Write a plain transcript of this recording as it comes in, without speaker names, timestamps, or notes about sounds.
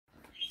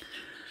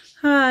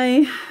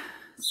Hi.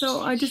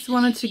 So I just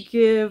wanted to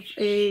give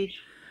a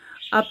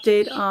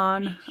update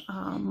on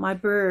my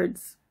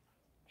birds.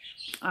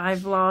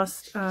 I've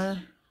lost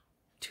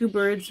two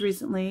birds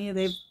recently.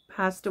 They've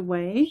passed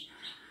away.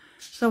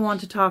 So I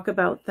want to talk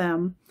about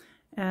them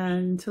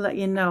and to let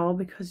you know,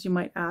 because you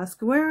might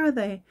ask, where are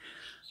they?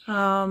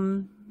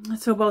 So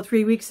about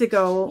 3 weeks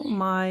ago,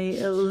 my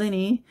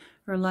Linny,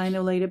 or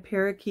Lineolated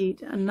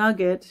Parakeet,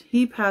 Nugget,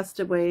 he passed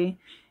away.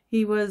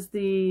 He was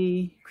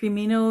the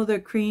creamino, the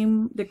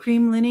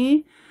cream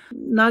Linny.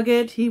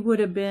 Nugget, he would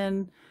have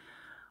been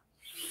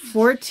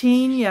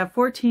 14,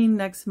 14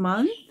 next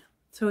month.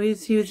 So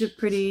he was a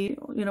pretty,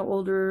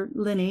 older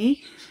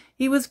Linny.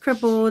 He was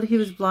crippled, he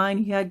was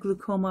blind, he had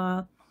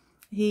glaucoma.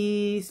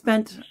 He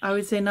spent, I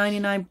would say,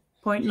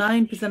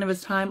 99.9% of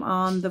his time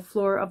on the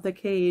floor of the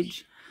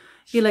cage.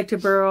 He liked to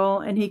burrow,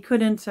 and he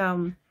couldn't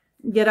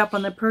get up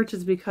on the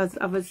perches because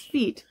of his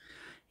feet.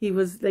 He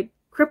was like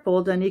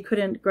crippled, and he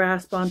couldn't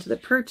grasp onto the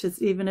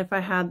perches, even if I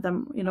had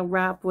them,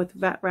 wrapped with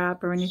vet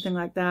wrap or anything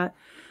like that.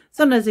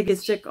 Sometimes he could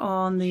stick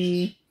on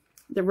the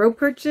rope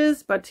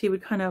perches, but he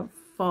would kind of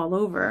fall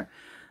over.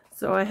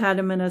 So I had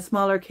him in a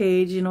smaller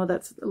cage,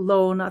 that's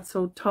low, not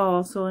so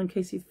tall, so in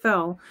case he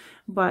fell.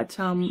 But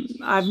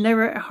I've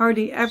never,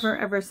 hardly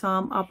ever saw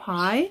him up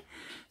high.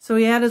 So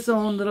he had his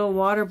own little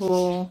water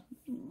bowl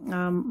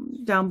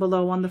down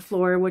below on the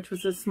floor, which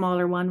was a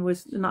smaller one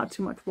with not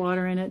too much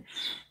water in it.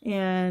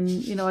 And,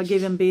 I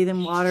gave him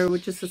bathing water,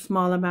 which is a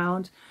small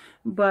amount.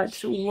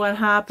 But what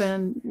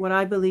happened, what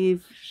I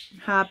believe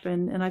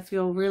happened, and I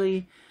feel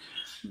really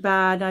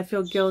bad, I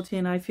feel guilty,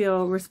 and I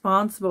feel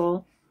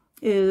responsible,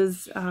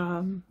 is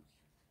 3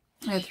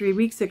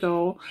 weeks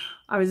ago,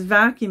 I was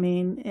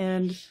vacuuming,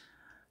 and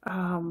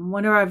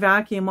whenever I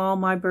vacuum, all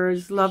my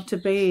birds love to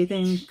bathe,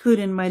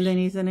 including my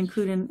Linnies and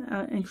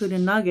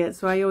including Nugget.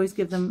 So I always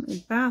give them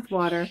bath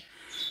water.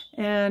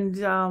 And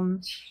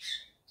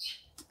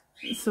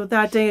so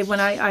that day when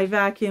I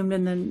vacuumed,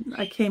 and then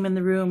I came in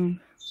the room,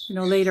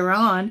 later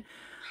on,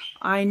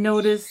 I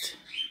noticed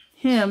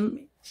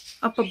him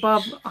up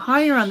above,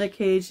 higher on the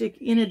cage,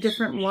 in a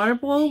different water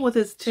bowl with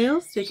his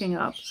tail sticking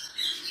up.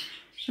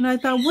 And I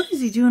thought, what is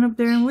he doing up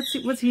there? And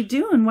what's he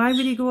doing? Why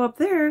would he go up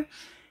there?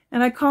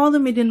 And I called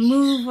him. He didn't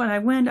move. When I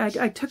went,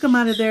 I took him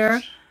out of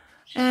there,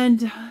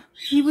 and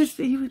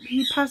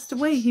he passed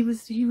away. He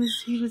was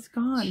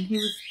gone. He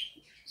was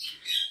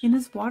in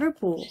his water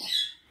bowl,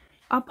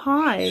 up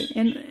high,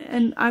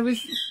 and I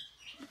was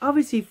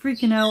obviously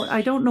freaking out.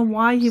 I don't know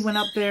why he went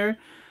up there.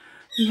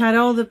 He had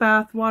all the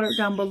bath water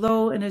down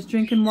below and his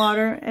drinking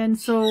water. And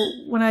so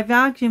when I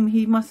vacuumed,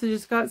 he must have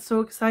just got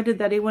so excited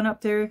that he went up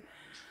there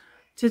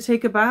to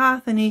take a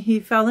bath, and he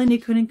fell in. He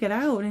couldn't get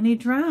out, and he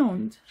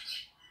drowned.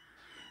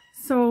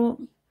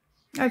 So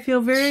I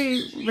feel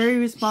very, very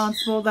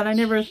responsible that I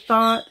never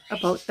thought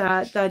about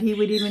that he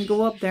would even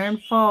go up there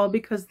and fall,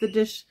 because the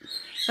dish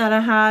that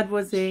I had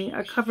was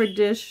a covered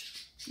dish.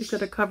 You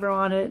got a cover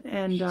on it,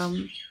 and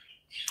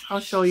I'll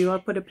show you. I'll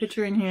put a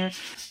picture in here.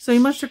 So he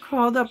must have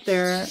crawled up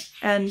there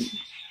and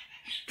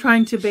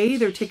trying to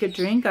bathe or take a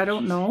drink. I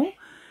don't know.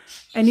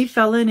 And he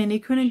fell in, and he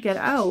couldn't get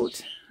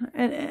out.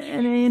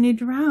 And he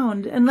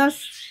drowned.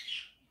 Unless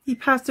he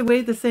passed away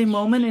at the same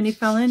moment and he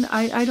fell in.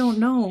 I don't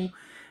know.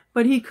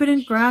 But he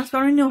couldn't grasp.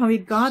 I don't know how he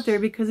got there,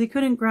 because he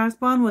couldn't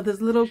grasp on with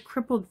his little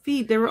crippled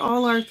feet. They were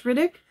all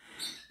arthritic.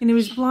 And he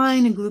was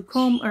blind, and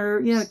glaucoma,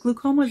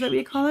 glaucoma, is that what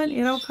you call it? He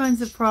had all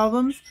kinds of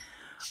problems.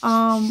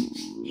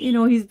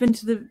 He's been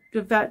to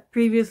the vet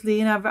previously,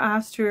 and I've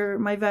asked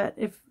my vet,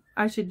 if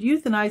I should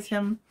euthanize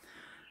him.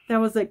 That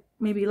was like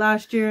maybe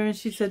last year, and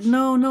she said,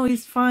 no,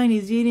 he's fine.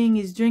 He's eating,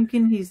 he's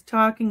drinking, he's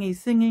talking,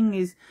 he's singing,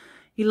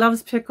 he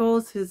loves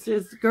pickles.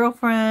 His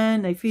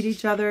girlfriend, they feed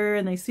each other,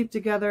 and they sleep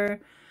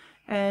together.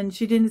 And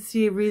she didn't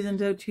see a reason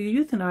to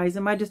euthanize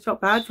him. I just felt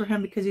bad for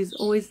him, because he's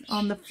always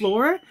on the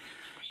floor,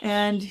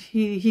 and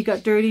he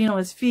got dirty,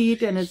 his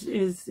feet and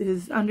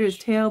his under his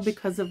tail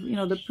because of,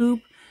 the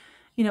poop.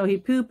 He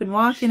pooped and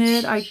walk in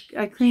it.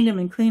 I cleaned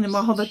him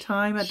all the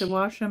time. I had to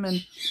wash him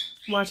and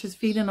wash his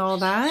feet and all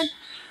that.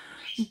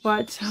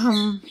 But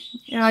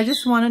I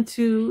just wanted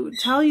to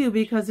tell you,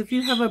 because if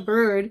you have a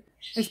bird,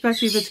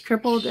 especially if it's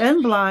crippled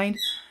and blind,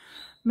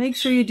 make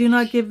sure you do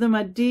not give them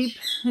a deep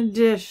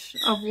dish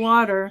of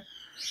water.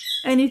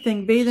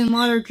 Anything, bathing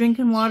water,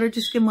 drinking water,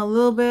 just give them a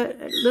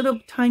little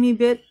tiny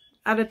bit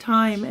at a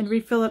time, and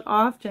refill it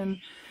often.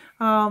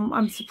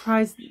 I'm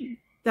surprised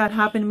that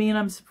happened to me, and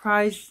I'm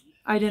surprised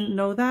I didn't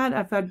know that.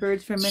 I've had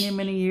birds for many,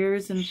 many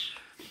years, and,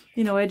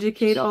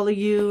 educate all of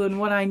you and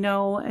what I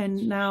know,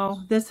 and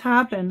now this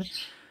happened.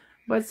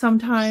 But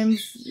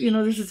sometimes,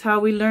 this is how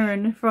we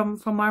learn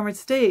from our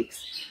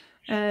mistakes.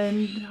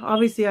 And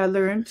obviously I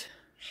learned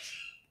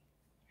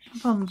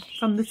from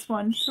this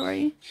one.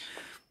 Sorry.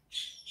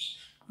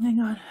 Hang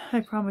on.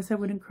 I promised I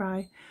wouldn't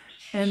cry.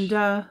 And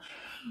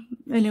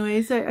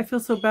anyways, I feel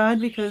so bad,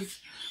 because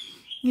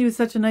he was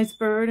such a nice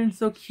bird and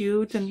so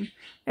cute, and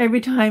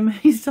every time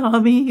he saw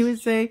me, he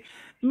would say,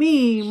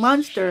 "Me,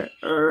 monster,"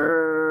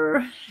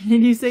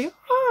 and he'd say,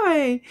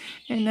 "Hi,"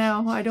 and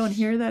now I don't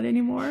hear that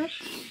anymore.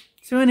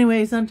 So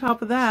anyways, on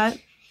top of that,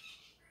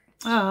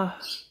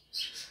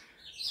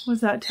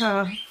 was that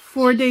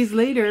 4 days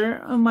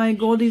later, my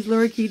Goldies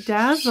Lorikeet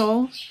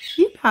Dazzle,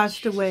 he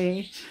passed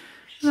away.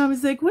 And I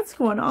was like, what's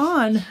going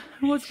on?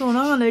 What's going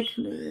on? Like,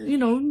 you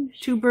know,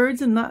 2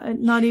 birds in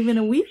not even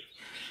a week.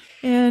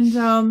 And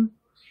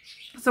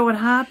so what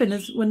happened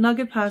is when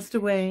Nugget passed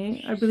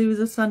away, I believe it was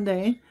a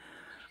Sunday,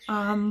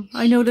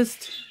 I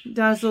noticed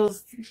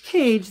Dazzle's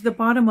cage, the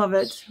bottom of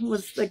it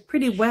was like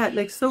pretty wet,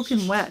 like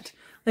soaking wet.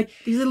 Like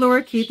these are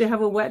lorikeet, they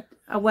have a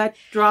wet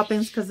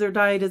droppings because their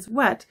diet is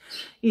wet.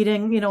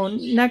 Eating, you know,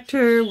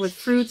 nectar with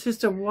fruits,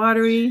 just a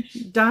watery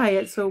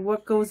diet. So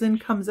what goes in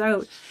comes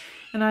out.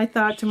 And I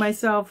thought to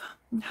myself,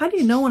 how do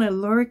you know when a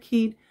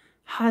lorikeet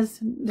has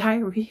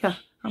diarrhea?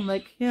 I'm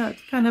like, yeah,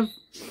 it's kind of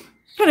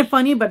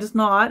funny, but it's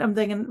not. I'm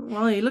thinking,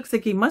 well, he looks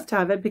like he must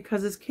have it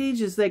because his cage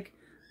is like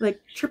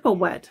triple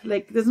wet.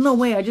 Like there's no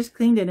way. I just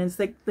cleaned it. And it's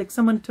like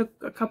someone took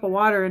a cup of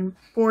water and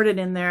poured it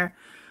in there.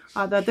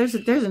 That there's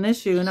an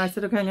issue. And I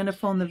said, okay, I'm going to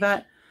phone the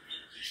vet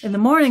in the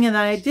morning. And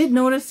then I did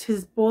notice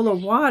his bowl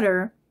of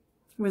water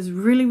was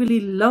really, really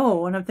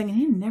low. And I'm thinking,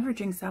 he never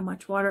drinks that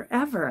much water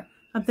ever.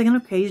 I'm thinking,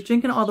 okay, he's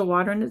drinking all the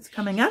water and it's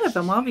coming out of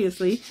him,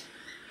 obviously.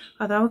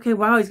 I thought, okay,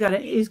 wow, he's got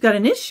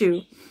an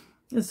issue.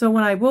 And so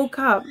when I woke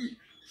up,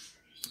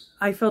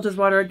 I filled his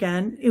water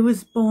again. It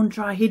was bone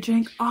dry. He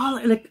drank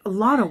like a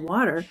lot of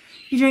water.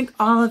 He drank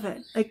all of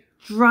it, like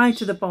dry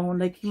to the bone.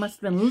 Like he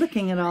must have been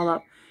licking it all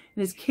up.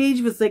 And his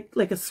cage was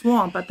like a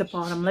swamp at the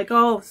bottom, like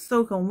all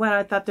soaking wet.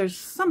 I thought there's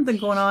something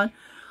going on.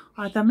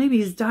 I thought maybe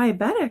he's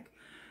diabetic.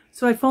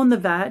 So I phoned the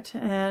vet,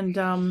 and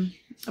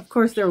of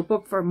course they were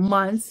booked for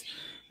months.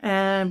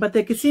 But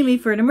they could see me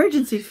for an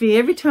emergency fee.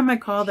 Every time I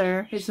call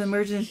there, it's an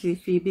emergency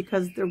fee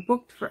because they're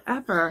booked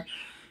forever.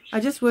 I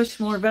just wish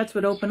more vets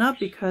would open up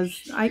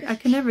because I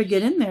can never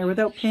get in there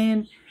without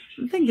paying,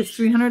 I think it's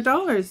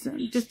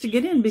 $300 just to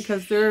get in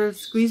because they're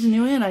squeezing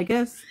you in, I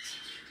guess.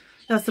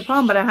 That's the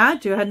problem, but I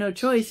had to. I had no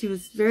choice. He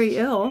was very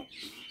ill.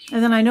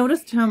 And then I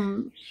noticed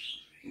him,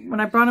 when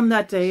I brought him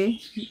that day,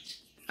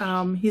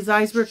 his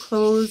eyes were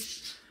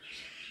closed.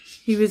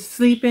 He was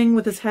sleeping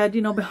with his head,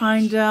 you know,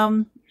 behind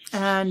him.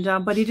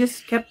 But he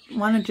just kept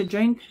wanting to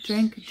drink.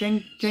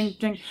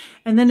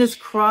 And then his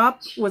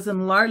crop was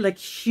enlarged, like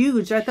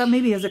huge. I thought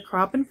maybe he has a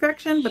crop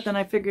infection, but then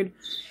I figured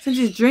since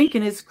he's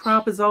drinking, his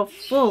crop is all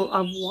full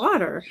of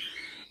water.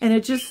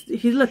 And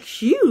he looked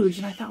huge.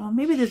 And I thought, well,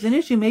 maybe there's an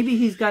issue. Maybe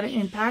he's got an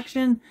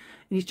impaction and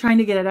he's trying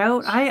to get it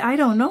out. I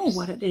don't know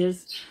what it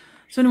is.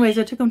 So anyways,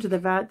 I took him to the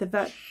vet. The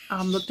vet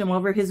looked him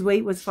over. His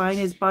weight was fine.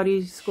 His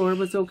body score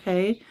was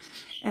okay.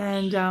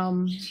 And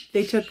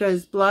they took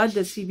his blood,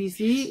 the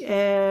CBC,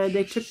 and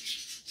they took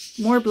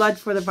more blood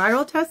for the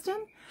viral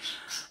testing.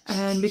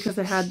 And because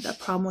I had a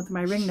problem with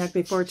my ring neck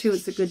before too,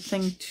 it's a good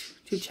thing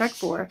to check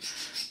for.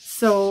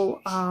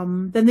 So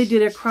then they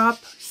did a crop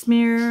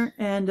smear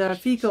and a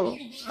fecal,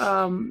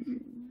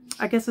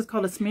 I guess it's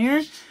called a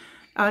smear,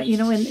 you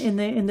know,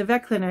 in the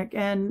vet clinic.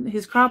 And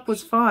his crop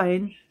was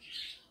fine.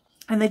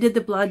 And they did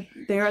the blood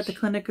there at the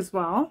clinic as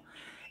well.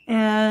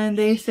 And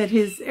they said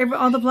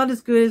all the blood is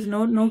good,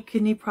 no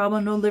kidney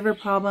problem, no liver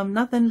problem,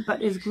 nothing,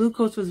 but his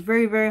glucose was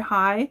very, very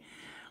high.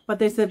 But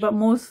they said, but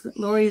most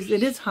lories,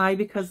 it is high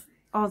because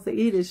all they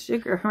eat is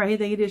sugar, right?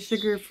 They eat a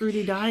sugar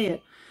fruity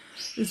diet.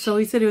 So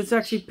he said it was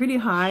actually pretty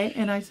high.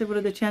 And I said, what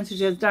are the chances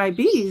he has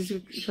diabetes?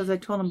 Because I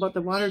told him about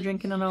the water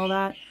drinking and all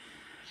that.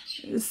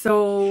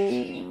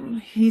 So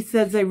he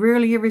says they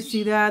rarely ever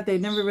see that. They've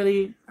never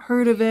really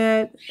heard of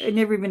it. It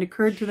never even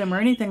occurred to them or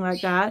anything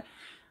like that.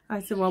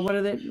 I said, well, what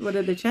are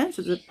the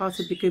chances it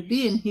possibly could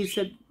be? And he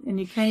said, and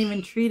you can't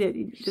even treat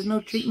it. There's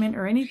no treatment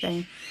or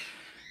anything.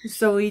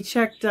 So he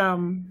checked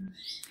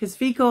his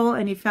fecal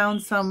and he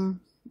found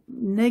some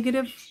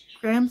negative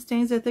gram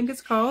stains, I think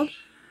it's called.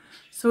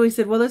 So he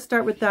said, well, let's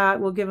start with that.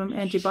 We'll give him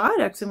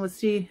antibiotics and we'll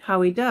see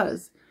how he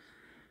does.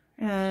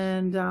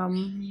 And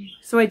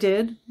so I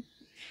did.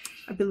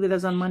 I believe that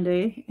was on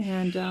Monday.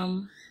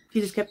 And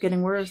he just kept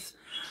getting worse.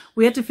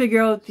 We had to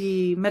figure out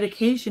the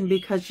medication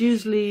because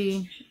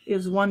usually it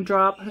was 1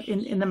 drop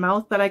in the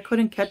mouth, but I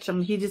couldn't catch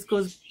him. He just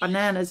goes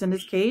bananas in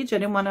his cage. I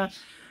didn't want to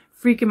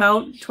freak him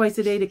out twice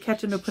a day to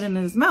catch him to put him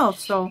in his mouth.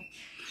 So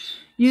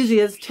usually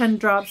it's 10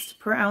 drops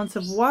per ounce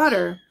of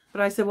water.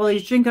 But I said, well,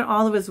 he's drinking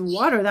all of his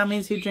water. That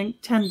means he drink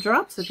 10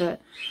 drops of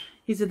it.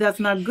 He said, that's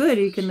not good.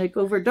 He can like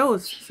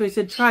overdose. So he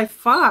said, try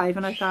 5.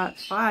 And I thought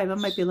 5, that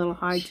might be a little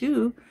high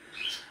too.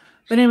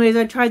 But anyways,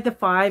 I tried the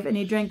 5 and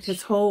he drank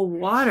his whole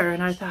water.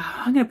 And I thought,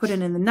 I'm going to put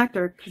it in the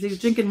nectar because he was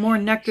drinking more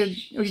nectar,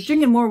 or he's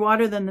drinking more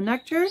water than the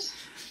nectar.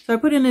 So I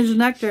put in his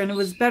nectar and it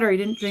was better. He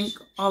didn't drink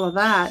all of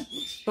that.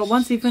 But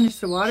once he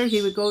finished the water,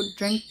 he would go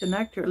drink the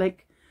nectar.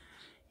 Like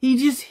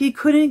he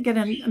couldn't get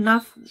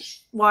enough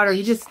water.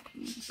 He just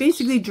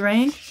basically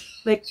drank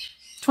like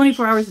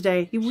 24 hours a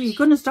day. He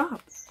couldn't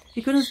stop.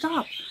 He couldn't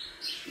stop.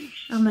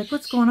 I'm like,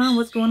 what's going on?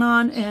 What's going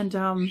on? And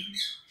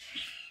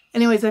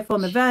anyways, I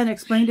phoned the vet and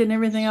explained it and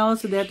everything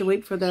else. So they had to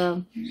wait for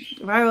the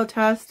viral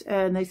test.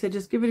 And they said,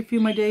 just give it a few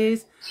more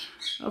days.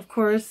 Of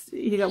course,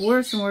 he got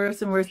worse and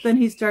worse and worse. Then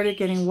he started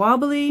getting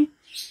wobbly.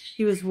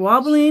 he was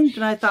wobbling.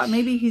 And I thought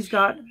maybe he's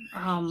got,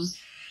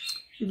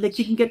 like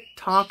you can get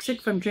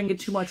toxic from drinking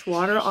too much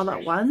water all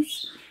at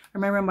once. I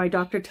remember my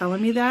doctor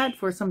telling me that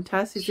for some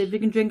tests. He said, you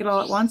can drink it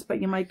all at once,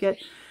 but you might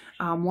get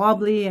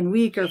wobbly and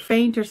weak or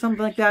faint or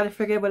something like that. I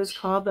forget what it's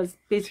called, but it's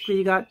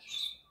basically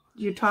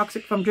you're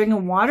toxic from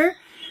drinking water.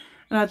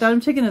 And I thought I'm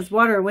taking his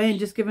water away and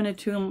just giving it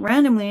to him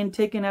randomly and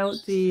taking out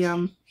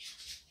the,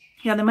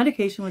 the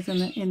medication was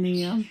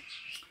in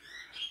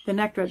the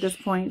nectar at this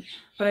point.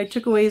 But I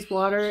took away his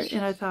water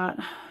and I thought,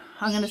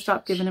 I'm going to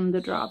stop giving him the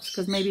drops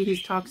because maybe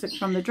he's toxic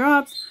from the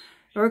drops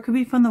or it could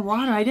be from the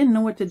water. I didn't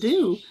know what to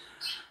do.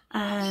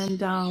 And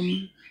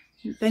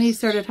then he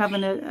started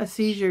having a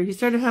seizure. He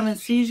started having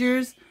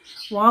seizures,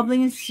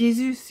 wobbling,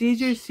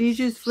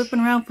 seizures, flipping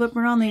around,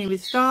 then he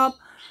would stop.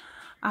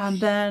 And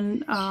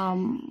then,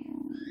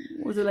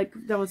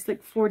 that was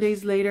like 4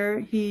 days later,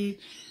 he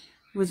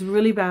was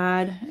really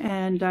bad.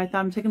 And I thought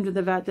I'm taking him to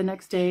the vet the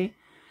next day.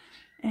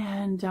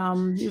 And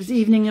it was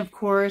evening, of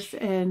course,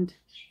 and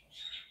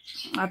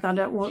I found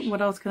out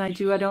what else can I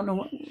do. I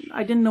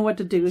didn't know what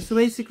to do. So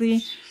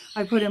basically,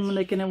 I put him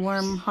like in a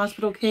warm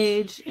hospital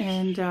cage,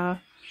 and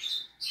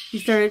he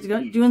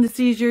started doing the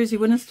seizures. He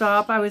wouldn't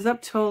stop. I was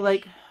up till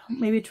like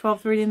maybe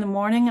 12:30 in the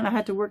morning, and I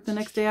had to work the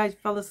next day. I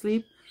fell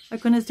asleep. I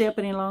couldn't stay up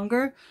any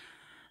longer,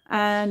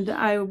 and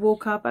I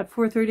woke up at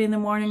 4:30 in the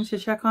morning to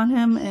check on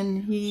him,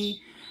 and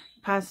he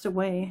passed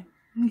away.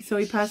 So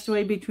he passed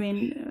away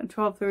between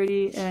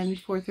 12:30 and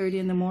 4:30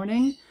 in the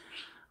morning.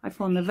 I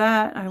phoned the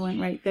vet. I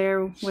went right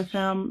there with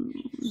him.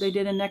 They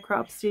did a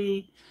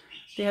necropsy.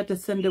 They had to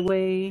send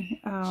away,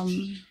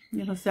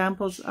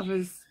 samples of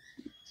his,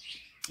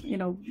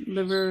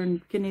 liver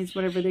and kidneys,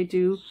 whatever they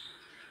do.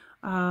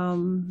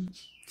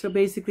 So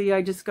basically,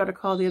 I just got a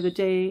call the other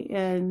day,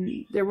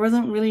 and there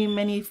wasn't really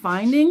many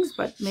findings,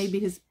 but maybe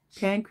his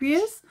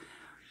pancreas.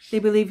 They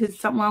believe there's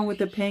something wrong with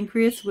the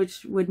pancreas,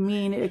 which would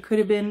mean it could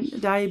have been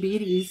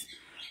diabetes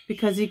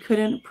because he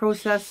couldn't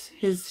process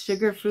his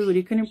sugar food.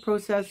 He couldn't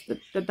process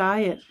the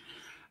diet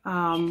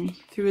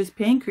through his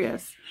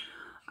pancreas.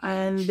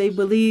 And they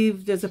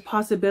believe there's a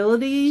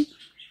possibility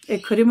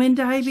it could have been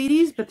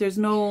diabetes, but there's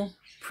no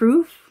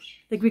proof.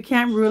 Like, we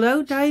can't rule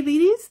out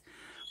diabetes,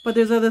 but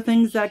there's other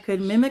things that could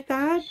mimic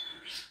that.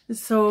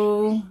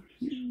 So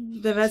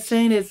the vet's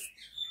saying it's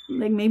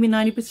like maybe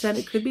 90%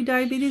 it could be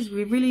diabetes.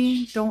 We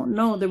really don't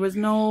know. There was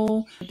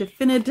no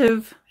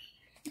definitive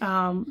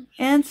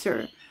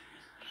answer,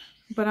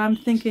 but I'm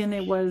thinking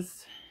it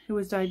was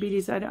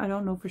diabetes. I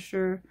don't know for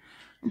sure.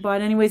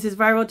 But anyways, his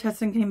viral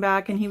testing came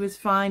back and he was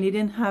fine. He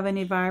didn't have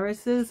any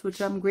viruses,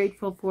 which I'm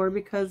grateful for,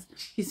 because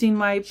you've seen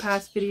my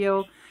past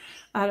video.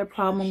 I had a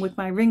problem with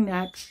my ring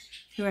neck,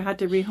 who I had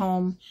to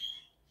rehome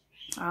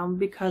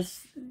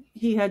because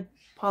he had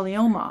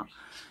polyoma.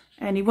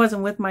 And he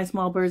wasn't with my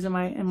small birds in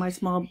my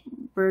small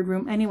bird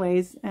room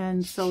anyways.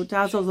 And so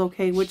Dazzle's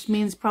okay, which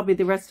means probably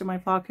the rest of my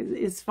flock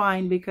is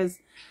fine, because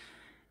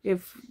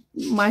if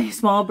my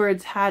small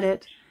birds had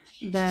it,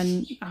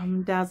 then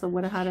Dazzle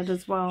would have had it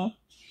as well.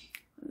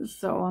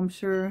 So I'm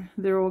sure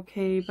they're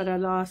okay. But I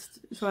lost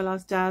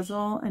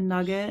Dazzle and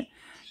Nugget.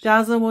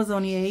 Dazzle was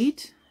only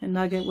 8 and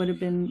Nugget would have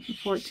been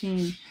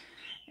 14.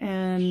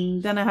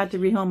 And then I had to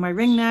rehome my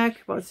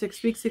ringneck about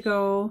 6 weeks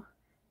ago.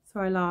 So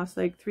I lost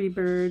like 3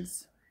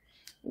 birds.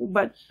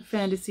 But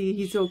Fantasy,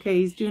 he's okay.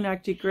 He's doing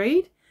actually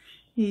great.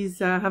 He's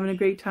having a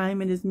great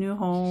time in his new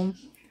home.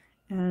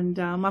 And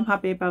I'm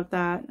happy about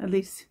that. At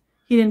least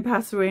he didn't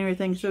pass away or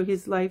anything, so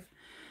his life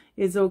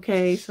is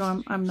okay.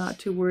 So I'm not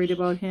too worried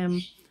about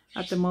him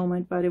at the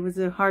moment. But it was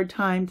a hard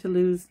time to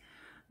lose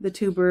the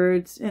 2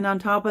 birds. And on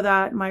top of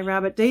that, my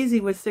rabbit Daisy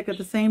was sick at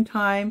the same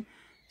time.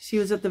 She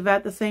was at the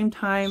vet the same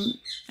time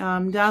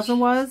Dazzle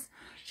was.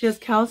 She has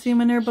calcium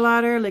in her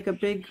bladder, like a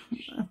big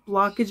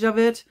blockage of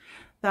it,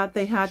 that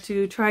they had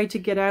to try to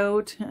get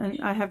out. And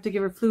I have to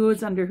give her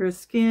fluids under her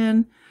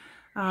skin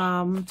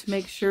to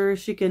make sure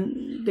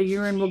the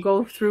urine will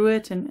go through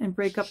it and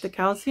break up the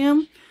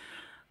calcium.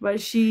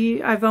 But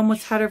I've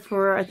almost had her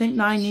for, I think,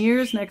 9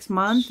 years next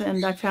month,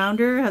 and I found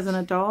her as an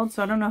adult,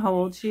 so I don't know how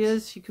old she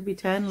is. She could be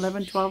 10,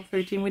 11, 12,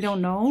 13, we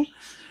don't know.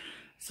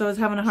 So I was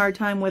having a hard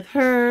time with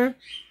her,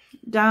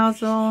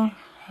 Dazzle,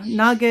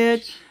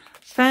 Nugget,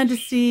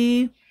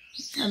 Fantasy,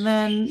 and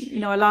then,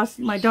 I lost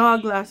my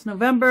dog last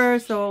November,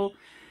 so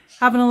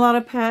having a lot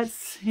of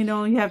pets, you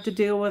have to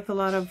deal with a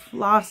lot of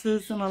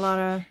losses and a lot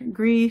of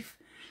grief.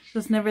 So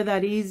it's never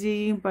that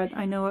easy, but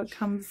I know it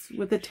comes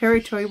with the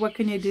territory. What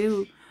can you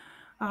do?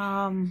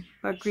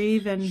 But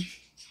grieve and,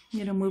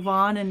 move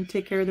on and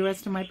take care of the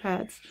rest of my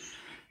pets.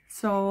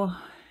 So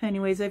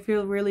anyways, I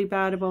feel really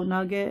bad about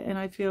Nugget and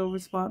I feel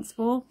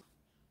responsible.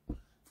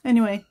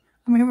 Anyway,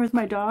 I'm here with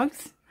my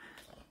dogs.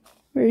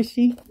 Where is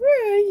she?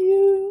 Where are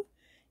you?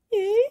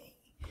 Yay.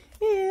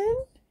 And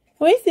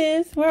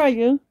Voices, where are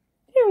you?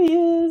 There he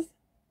is.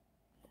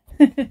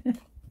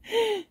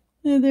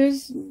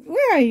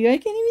 Where are you? I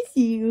can't even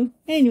see you.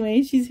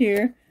 Anyway, she's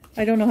here.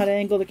 I don't know how to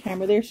angle the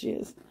camera. There she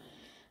is.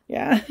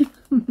 Yeah.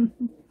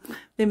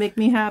 They make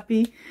me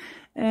happy.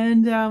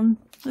 And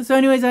So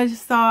anyways, I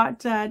just thought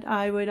that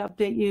I would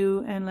update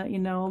you and let you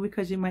know,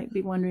 because you might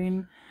be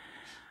wondering,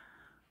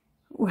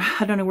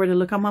 I don't know where to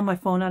look. I'm on my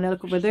phone and I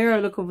look over there, I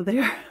look over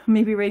there,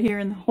 maybe right here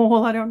in the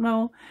hole, I don't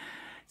know.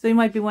 So you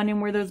might be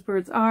wondering where those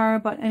birds are.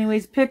 But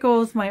anyways,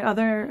 Pickles, my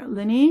other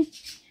Linny,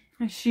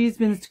 she's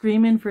been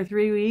screaming for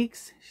 3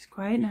 weeks. She's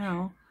quiet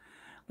now.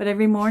 But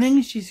every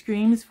morning she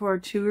screams for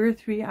 2 or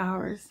 3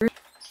 hours.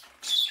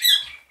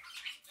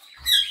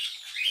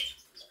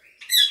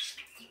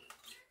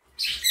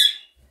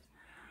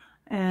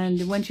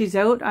 And when she's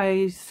out,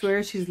 I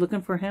swear she's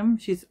looking for him.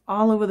 She's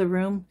all over the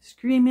room,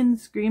 screaming,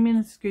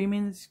 screaming,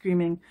 screaming,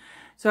 screaming.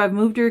 So I've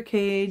moved her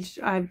cage.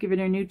 I've given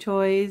her new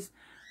toys.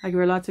 I give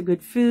her lots of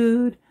good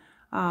food.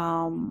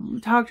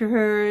 Talk to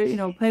her, you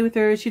know, play with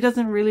her. She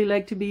doesn't really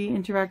like to be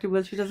interacted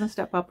with. She doesn't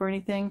step up or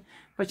anything,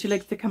 but she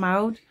likes to come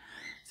out.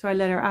 So I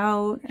let her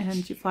out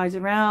and she flies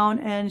around,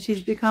 and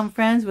she's become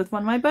friends with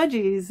one of my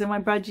budgies. And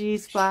my budgie,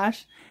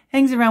 Splash,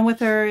 hangs around with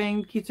her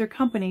and keeps her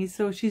company.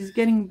 So she's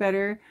getting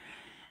better.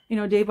 You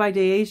know, day by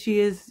day.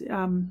 She is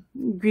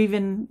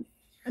grieving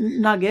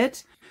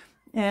Nugget.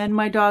 And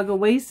my dog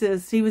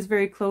Oasis, he was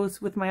very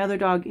close with my other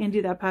dog Indy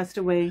that passed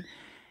away.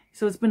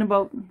 So it's been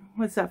about,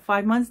 what's that,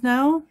 5 months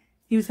now?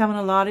 He was having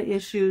a lot of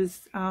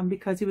issues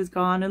because he was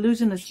gone.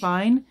 Illusion is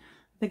fine.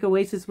 I think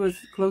Oasis was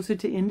closer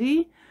to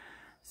Indy.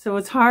 So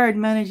it's hard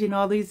managing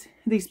all these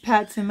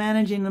pets and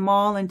managing them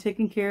all and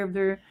taking care of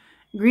their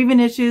grieving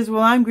issues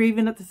while I'm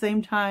grieving at the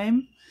same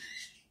time.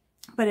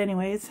 But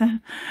anyways,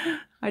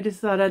 I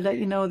just thought I'd let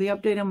you know the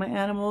update on my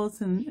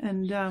animals,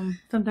 and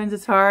sometimes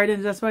it's hard,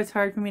 and that's why it's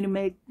hard for me to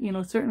make, you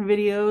know, certain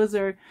videos,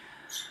 or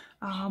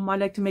I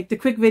like to make the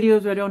quick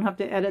videos where I don't have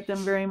to edit them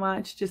very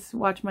much. Just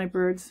watch my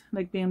birds,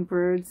 like being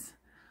birds,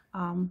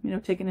 you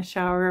know, taking a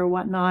shower or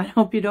whatnot.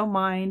 Hope you don't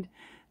mind.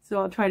 So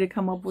I'll try to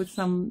come up with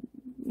some,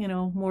 you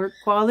know, more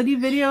quality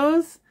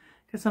videos,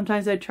 because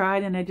sometimes I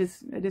tried and I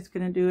just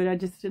couldn't do it. I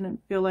just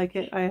didn't feel like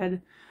it. I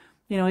had,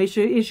 you know,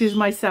 issues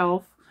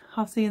myself.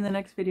 I'll see you in the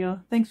next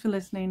video. Thanks for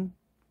listening.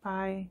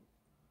 Bye.